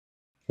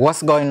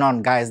What's going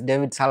on, guys?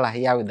 David Salah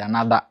here with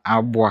another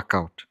ab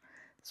workout.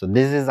 So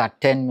this is a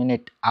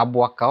 10-minute ab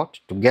workout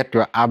to get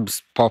your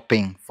abs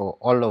popping for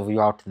all of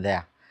you out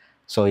there.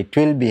 So it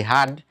will be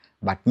hard,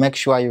 but make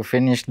sure you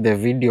finish the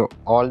video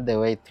all the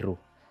way through.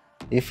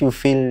 If you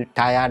feel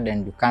tired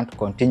and you can't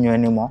continue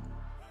anymore,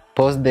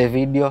 pause the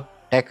video,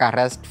 take a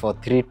rest for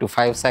 3 to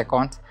 5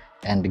 seconds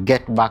and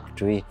get back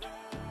to it.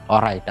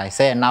 Alright, I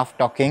say enough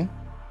talking.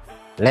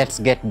 Let's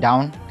get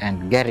down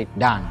and get it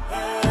done.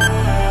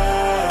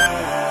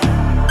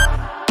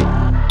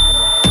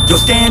 Yo,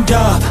 stand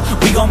up,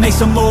 we gon' make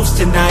some moves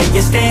tonight.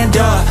 Yeah, stand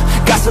up,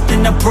 got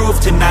something to prove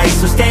tonight.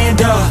 So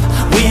stand up,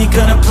 we ain't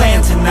gonna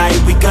plan tonight.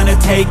 We gonna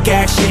take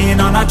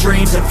action on our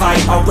dreams and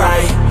fight,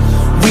 alright.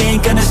 We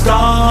ain't gonna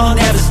stall,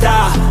 never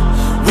stop.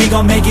 We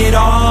gon' make it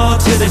all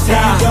to the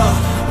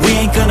top. We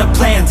ain't gonna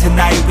plan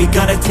tonight. We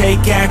gonna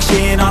take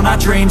action on our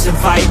dreams and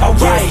fight,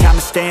 alright. Yeah, time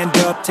to stand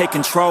up, take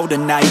control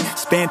tonight.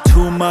 Spend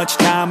too much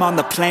time on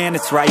the plan,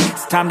 it's right.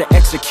 It's time to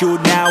execute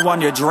now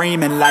on your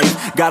dream in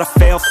life. Gotta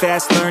fail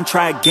fast, learn,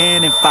 try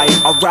again and fight,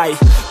 alright.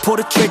 Pull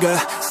the trigger,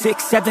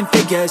 6, 7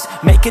 figures.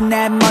 Making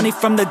that money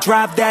from the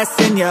drive that's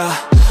in ya.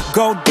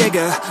 Gold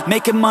digger,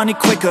 making money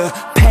quicker.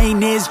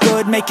 Pain is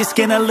good, make your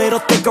skin a little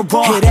thicker.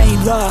 It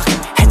ain't luck,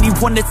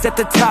 anyone that's at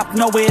the top,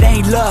 no it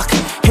ain't luck.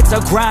 It's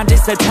a grind,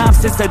 it's a time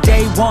since the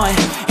day one.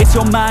 It's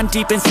your mind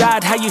deep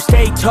inside, how you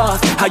stay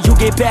tough, how you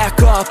get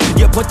back up.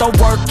 You put the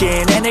work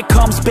in and it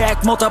comes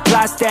back.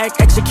 Multiply, stack,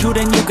 execute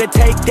and you can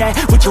take that.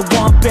 What you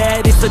want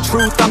bad, it's the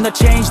truth, I'm the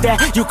change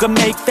that you can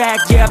make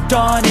fact. Yeah, I've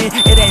done it,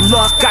 it ain't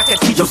luck, I can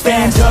teach you.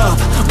 Stand up,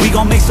 we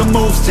gon' make some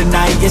moves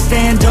tonight. Yeah,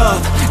 stand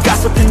up, got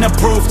something to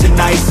prove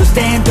tonight. So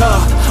stand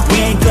up,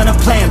 we ain't gonna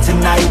plan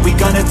tonight. We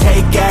gonna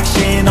take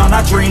action on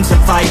our dreams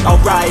and fight,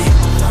 alright.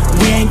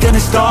 We ain't gonna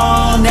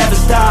stall, never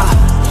stop.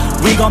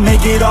 We gon'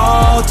 make it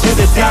all to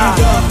the top.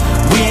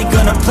 We ain't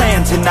gonna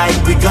plan tonight.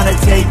 We gonna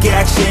take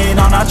action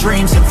on our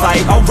dreams and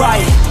fight,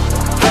 alright.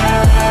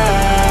 Hey, hey,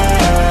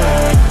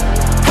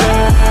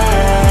 hey.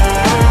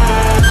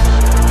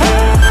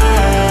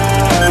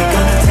 We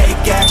gonna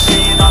take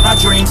action on our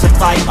dreams and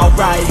fight,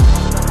 alright.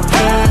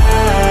 Hey,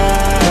 hey,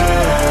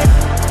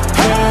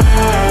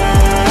 hey.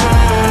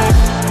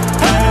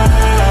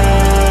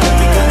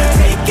 We gonna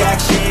take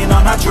action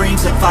on our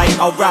dreams and fight,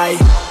 alright.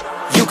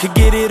 You could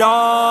get it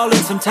all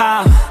in some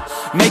time.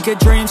 Make your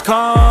dreams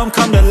come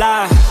to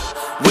life.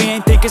 We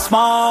ain't thinking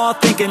small,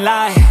 thinking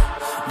light.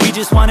 We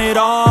just want it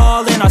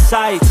all in our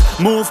sights.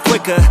 Move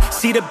quicker,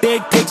 see the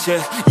big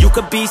picture. You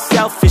could be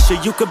selfish or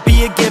you could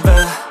be a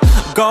giver.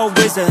 Go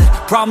wizard,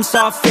 problem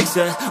solve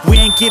fixer. We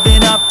ain't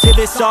giving up till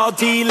it's all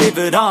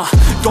delivered,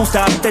 Don't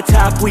stop at the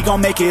top, we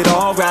gon' make it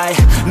alright.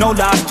 No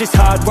loss, just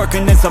hard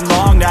working and some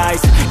long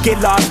nights.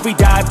 Get lost, we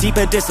dive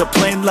deeper,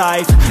 disciplined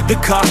life. The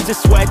cost of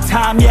sweat,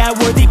 time, yeah,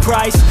 worthy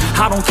price.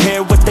 I don't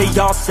care what they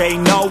all say,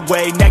 no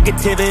way.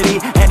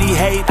 Negativity, any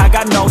hate, I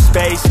got no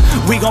space.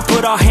 We gon'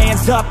 put our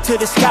hands up to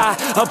the sky.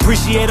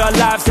 Appreciate our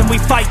lives and we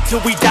fight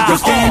till we die. Yo,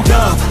 stand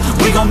up,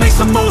 we gon' make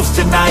some moves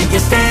tonight. Yeah,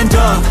 stand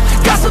up,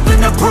 got something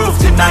to prove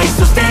tonight.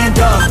 So stand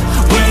up,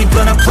 we ain't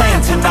gonna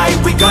plan tonight.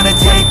 We gonna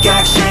take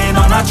action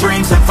on our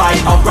dreams and fight,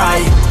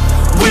 alright.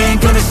 We ain't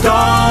gonna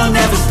stall,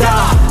 never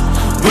stop.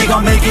 We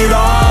gon' make it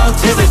all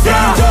to the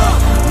top.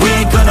 We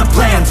ain't gonna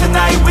plan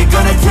tonight. We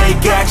gonna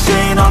take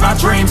action on our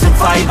dreams and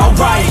fight,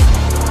 alright.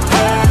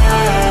 Hey,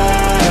 hey,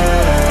 hey.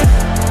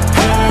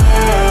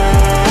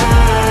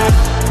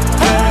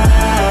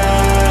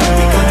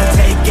 We gonna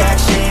take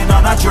action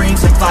on our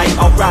dreams and fight,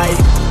 alright.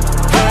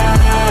 Hey,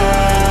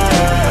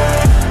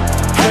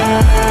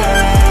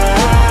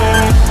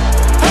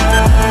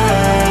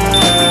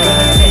 we're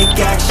gonna take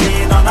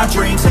action on our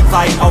dreams and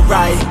fight,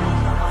 alright.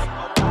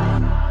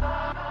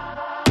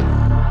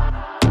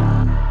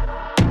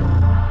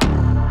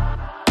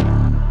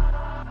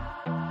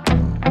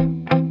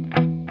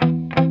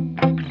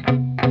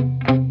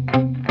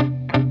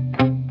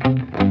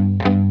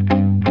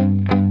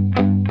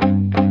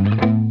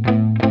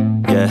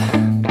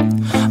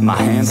 My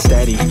hands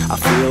steady, I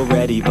feel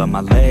ready, but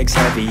my legs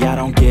heavy, I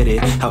don't get it.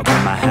 How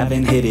come I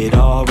haven't hit it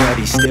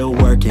already? Still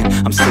working,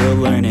 I'm still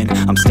learning,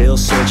 I'm still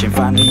searching,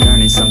 finally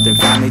earning something,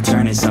 finally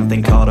turning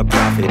something called a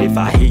profit. If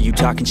I hear you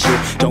talking shit,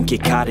 don't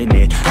get caught in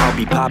it. I'll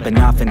be popping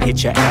off and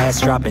hit your ass,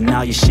 dropping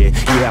all your shit.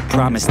 Yeah, I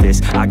promise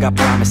this, I got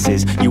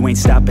promises, you ain't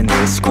stopping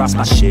this. Cross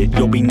my shit,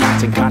 you'll be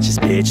knocked unconscious,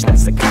 bitch.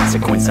 That's the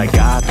consequence, I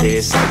got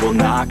this, I will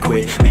not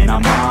quit. Man,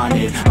 I'm on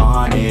it,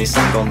 honest,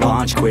 I'm gon'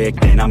 launch quick,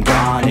 then I'm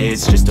gone.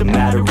 It's just a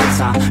matter of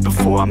time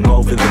before I'm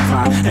over the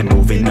climb and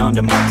moving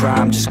under my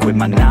prime. Just quit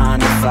my 9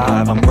 to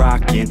 5, I'm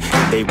rocking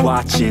and they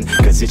watching,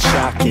 cause it's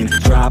shocking.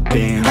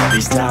 Dropping all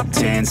these top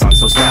 10 songs,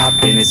 so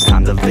stopping. It's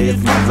time to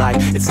live my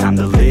life, it's time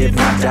to live,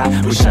 not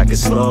die. Wish I could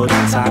slow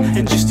down time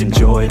and just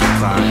enjoy the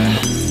climb.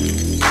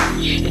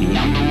 And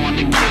I'm the one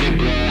to get it,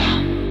 bro.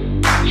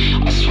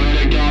 I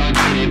swear to God I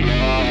get it,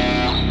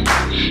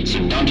 bro. So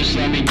don't just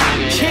let me get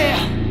it.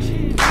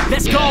 Yeah,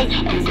 let's go. I'm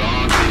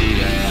gonna get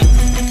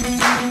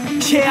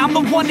it, Yeah, I'm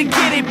the one to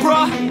get it,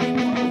 bruh.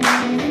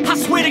 I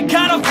swear to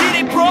God I'll get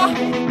it, bruh.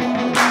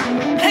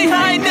 Hey,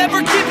 I ain't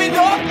never giving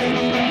up.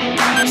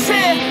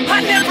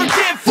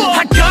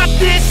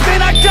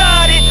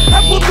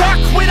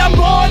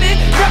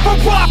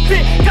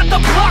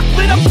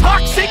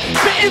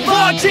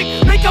 logic,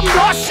 make them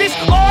nauseous,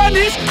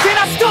 honest. Can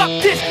I stop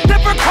this?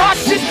 Never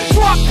cautious,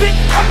 drop it.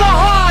 I'm the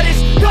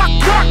hardest, knock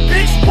knock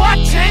bitch,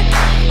 watch it.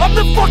 I'm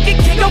the fucking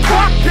king of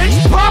rock bitch,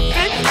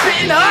 profit,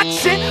 spitting hot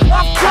shit,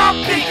 off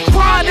topic,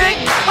 chronic.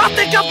 I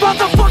think I'm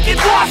motherfucking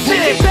lost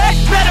it. Back,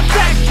 matter of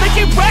fact,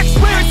 making racks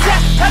where it's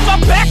at. Have my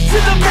back to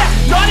the mat,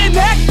 not an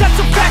act, that's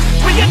a fact.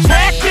 We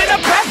attack in a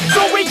back,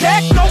 no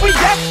react, no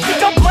react.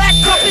 Think I'm black,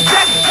 up his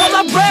back, while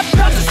I rap,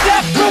 bounce a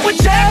step, throw a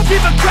jab,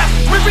 give a crap.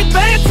 We're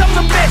advanced, I'm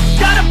the man,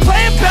 gotta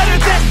play it better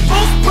than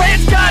most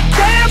brands.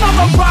 Goddamn, I'm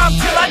a rhyme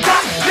till I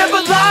die.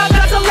 Never lie,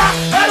 that's a lie.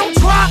 I don't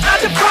try, I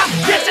defy.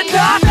 Get to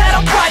nod that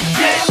I'm right,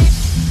 yeah.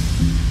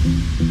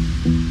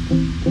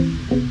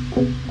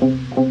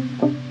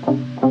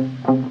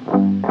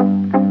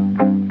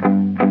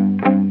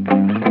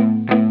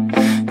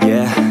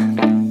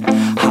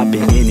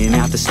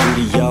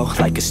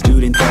 Like a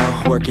student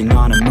though, working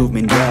on a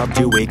movement, yeah, I'll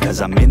do it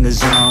cause I'm in the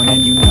zone.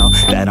 And you know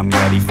that I'm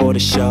ready for the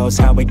shows.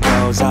 How it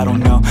goes, I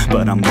don't know,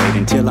 but I'm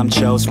waiting till I'm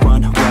chose.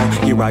 Front row,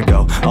 here I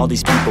go. All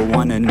these people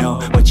wanna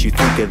know what you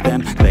think of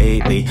them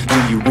lately. Do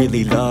you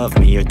really love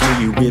me or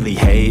do you really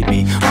hate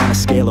me? On a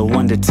scale of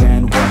 1 to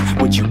 10,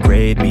 what would you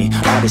grade me?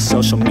 All this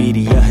social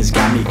media has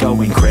got me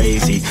going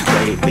crazy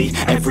lately.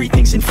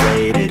 Everything's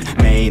inflated,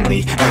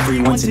 mainly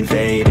everyone's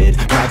invaded.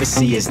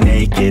 Privacy is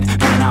naked,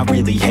 man, I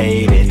really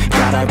hate it.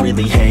 God, I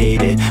really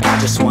hate it. I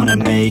just wanna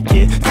make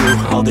it through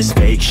all this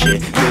fake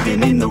shit.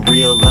 Living in the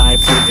real life,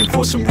 living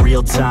for some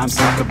real times.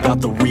 Talk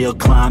about the real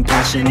climb,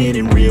 passionate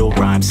in real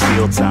rhymes.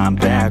 Steal time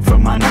back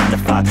from my 9 to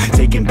 5,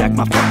 taking back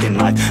my fucking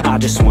life. I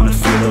just wanna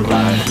feel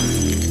alive.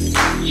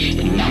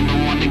 And I'm the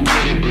one to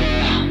get it, bro.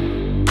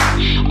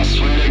 I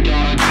swear to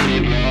God I get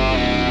it,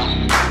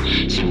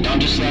 bro. So don't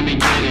just let me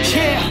get it.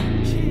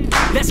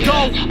 Yeah, let's go.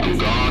 I'm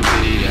gonna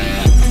get it,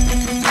 yeah.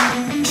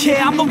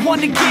 Yeah, I'm the one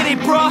to get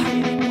it, bro.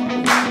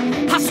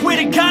 I swear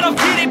to God I'll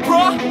get it,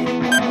 bro.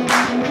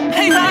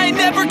 Hey, I ain't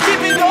never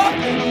giving up.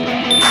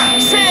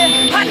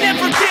 Said I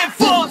never give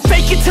up.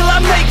 Fake it till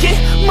I make it.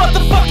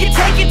 Motherfucking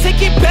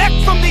take it back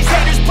from these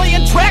haters.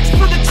 Playing tracks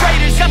for the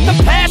traitors. Got the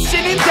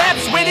passion in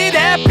depths when it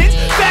happens.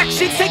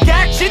 Factions take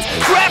actions,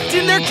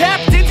 drafting their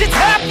captains. It's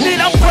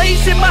happening, I'm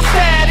raising my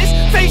status,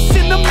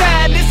 facing the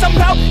madness. I'm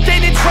out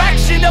gaining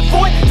traction,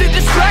 avoid the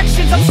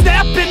distractions. I'm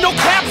snapping, no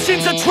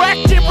captions,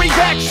 attracting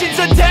reactions.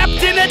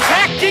 Adapting,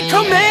 attacking,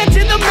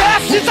 commanding the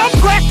masses. I'm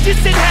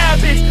practicing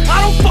habits,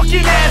 I don't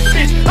fucking ask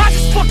bitch, I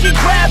just fucking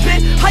grab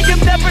it. I am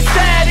never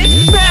static,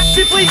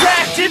 massively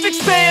active,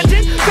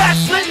 expanding,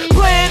 backslid,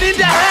 planning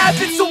to have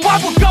it. So I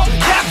will go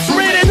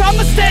capture it, and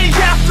I'ma stay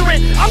after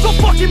it. I'm gon'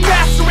 fucking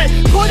master it,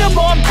 put them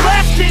on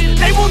blast it.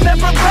 They will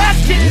never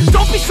last it,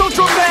 don't be so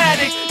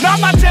dramatic. Not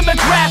my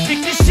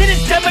demographic, this shit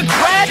is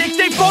democratic.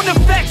 They phone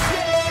effects.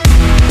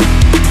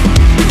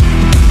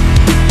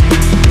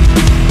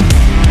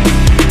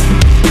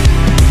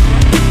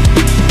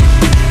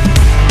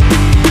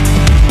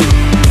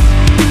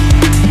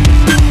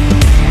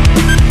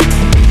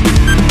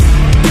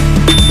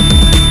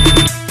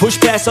 Push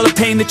past all the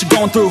pain that you're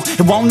going through.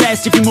 It won't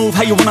last if you move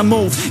how you wanna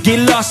move. Get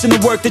lost in the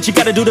work that you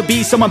gotta do to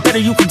be someone better.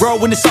 You can grow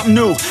into something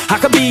new.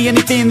 I could be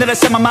anything that I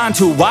set my mind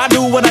to. I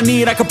do what I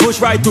need, I can push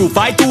right through.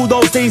 Fight through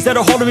those things that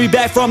are holding me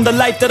back from the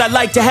life that I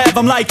like to have.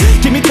 I'm like,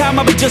 give me time,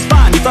 I'll be just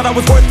fine. You thought I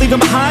was worth leaving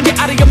behind? You're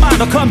out of your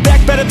mind. I'll come back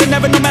better than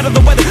ever, no matter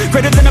the weather.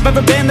 Greater than I've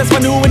ever been, that's my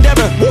new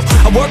endeavor. Woo.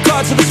 I work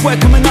hard so the sweat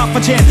coming off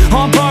my chin.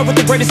 On par with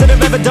the greatest that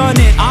have ever done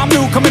it. I'm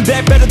new, coming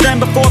back better than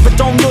before. But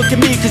don't look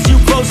at me, cause you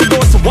close the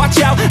door. So watch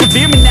out and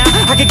fear me now.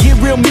 I can get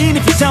real mean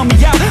if you sell me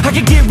out. I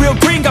can get real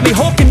green, got me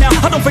hulking now.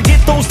 I don't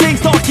forget those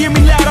things, don't hear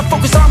me loud. I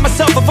focus on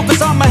myself, I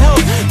focus on my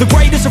health. The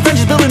greatest revenge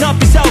is building up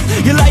yourself,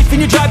 your life and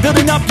your drive,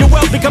 building up your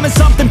wealth, becoming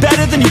something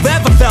better than you've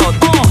ever felt.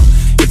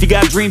 If you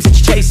got dreams that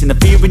you're chasing, the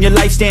fear in your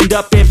life, stand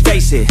up and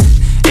face it.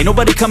 Ain't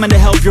nobody coming to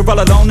help, you're all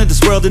alone in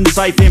this world, in this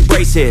life,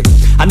 embrace it.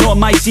 I know it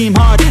might seem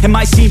hard, it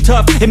might seem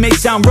tough, it may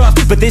sound rough,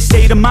 but this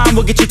state of mind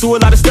will get you through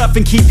a lot of stuff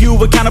and keep you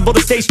accountable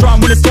to stay strong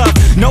when it's tough.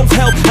 No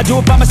help, I do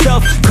it by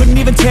myself, couldn't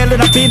even tell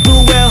it, I've been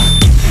through well.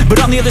 But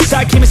on the other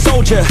side came a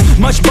soldier,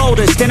 much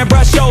bolder, standing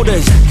broad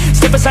shoulders.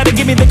 Step aside and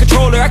give me the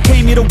controller, I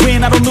came here to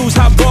win, I don't lose,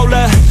 high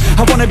roller.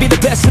 I wanna be the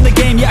best in the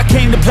game, yeah I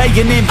came to play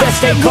and invest,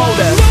 stay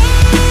colder.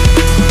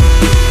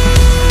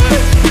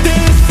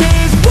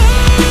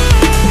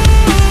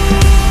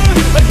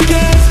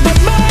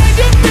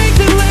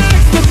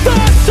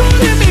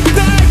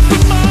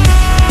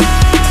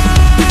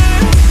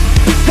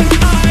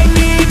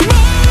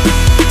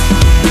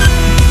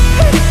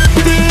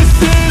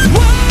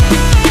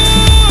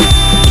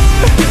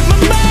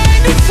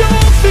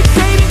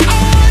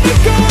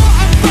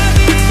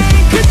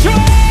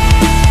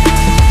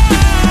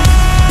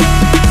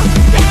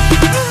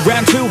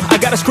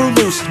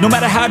 screw loose. No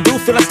matter how I do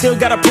feel, I still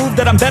gotta prove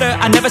that I'm better.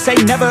 I never say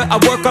never, I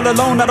work all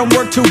alone, I don't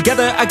work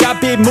together. I got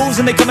big moves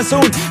and they coming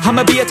soon.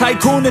 I'ma be a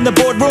tycoon in the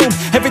boardroom.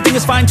 Everything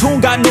is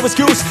fine-tuned, got no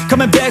excuse.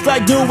 Coming back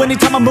like new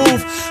anytime I move.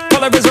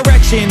 Call it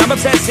resurrection, I'm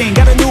obsessing.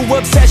 Got a new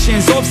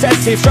obsession, so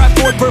obsessive. Strive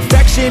for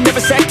perfection,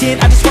 never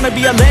second. I just wanna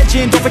be a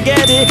legend, don't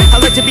forget it. I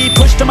like to be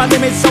pushed to my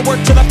limits, I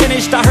work till I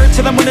finished. I hurt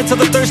till I'm winning, till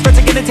the thirst starts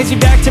again. It takes me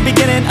back to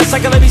beginning, a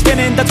cycle let me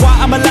spinning. That's why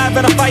I'm alive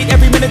and I fight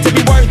every minute to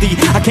be worthy.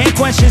 I can't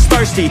quench this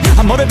thirsty,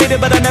 I'm motivated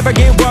but I never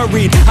get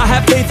worried. I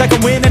have faith I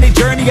can win any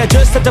journey, I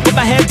just have to put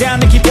my head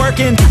down and keep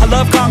working. I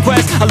love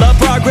conquest, I love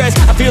progress.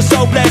 I feel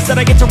so blessed that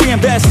I get to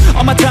reinvest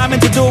all my time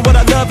into doing what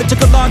I love. It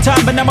took a long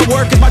time but now my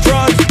work is my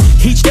drug.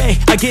 Each day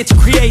I get to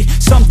create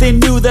something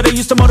new that I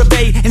used to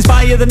motivate.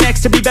 Inspire the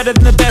next to be better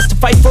than the best. To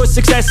fight for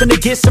success and to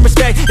get some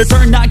respect. It's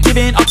earned not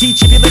given, I'll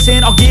teach if you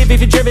listen. I'll give if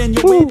you're driven.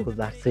 Ooh,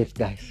 that's it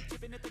guys,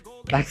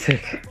 that's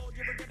it.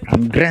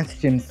 I'm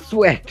drenched in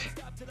sweat.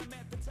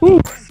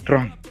 Ooh,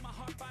 strong.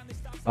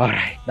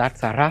 Alright,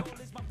 that's a wrap.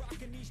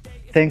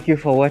 Thank you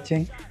for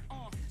watching.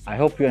 I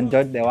hope you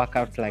enjoyed the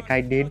workout like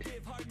I did.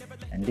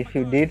 And if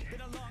you did,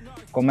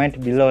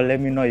 comment below, let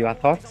me know your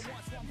thoughts.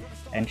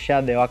 And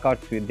share the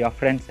workouts with your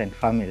friends and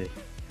family.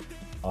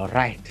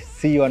 Alright,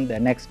 see you on the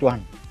next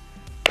one.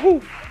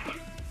 Woo.